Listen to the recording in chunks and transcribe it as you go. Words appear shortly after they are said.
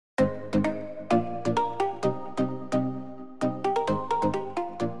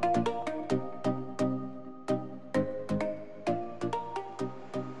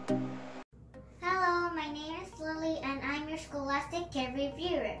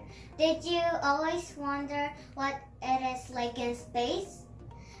Did you always wonder what it is like in space?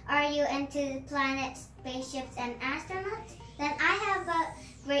 Are you into planets, spaceships, and astronauts? Then I have a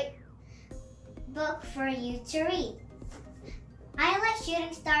great book for you to read. I like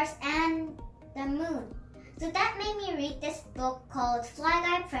shooting stars and the moon. So that made me read this book called Fly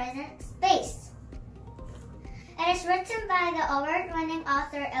Guywa Buzz는 Space. It is written by the award-winning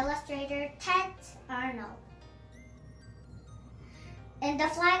author-illustrator Ted Arnold. In the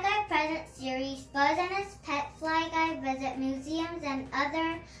Fly Guywa Buzz는 series, Buzz and his pet Fly Guy visit museums and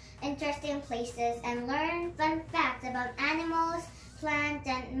other interesting places and learn fun facts about animals, plants,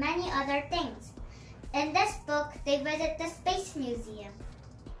 and many other things. In this book, they visit the Space Museum.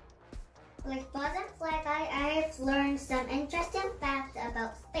 Like Buzz and Fly Guy, I've learned some interesting facts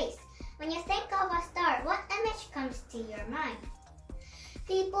about space. When you think of a star, what image comes to your mind?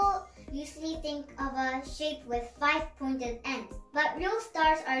 People usually think of a shape with 5 pointed ends, but real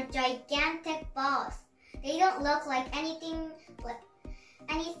stars are gigantic balls. They don't look like anything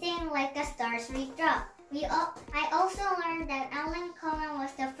like the stars we draw. I also learned that Ellen Coleman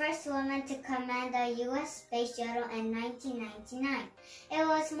was the first woman to command the U.S. Space Shuttle in 1999. It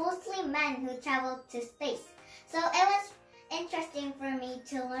was mostly men who traveled to space, so it was interesting for me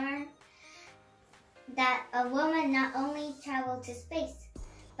to learn that a woman not only traveled to space,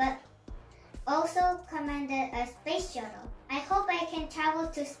 but also commanded a space shuttle. I hope I can travel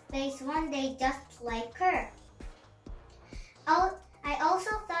to space one day just like her. I also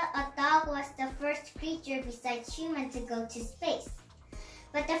thought a dog was the first creature besides human to go to space.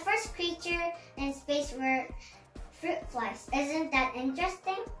 But the first creature in space were fruit flies. Isn't that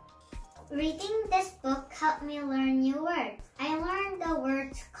interesting? Reading this book helped me learn new words. I learned the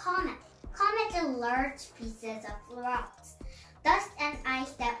words comet. Comets are large pieces of rocks, dust and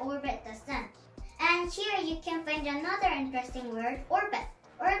ice that orbit the sun. And here you can find another interesting word, orbit.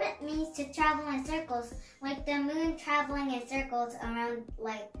 Orbit means to travel in circles, like the moon traveling in circles around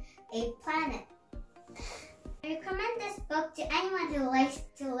like a planet. I recommend this book to anyone who likes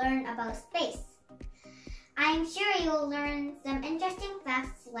to learn about space. I'm sure you'll learn some interesting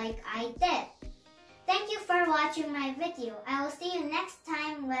facts like I did. Thank you for watching my video. I will see you next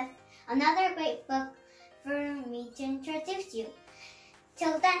time with another great book for me to introduce you.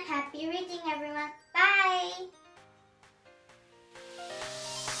 Till then, happy reading everyone. Bye!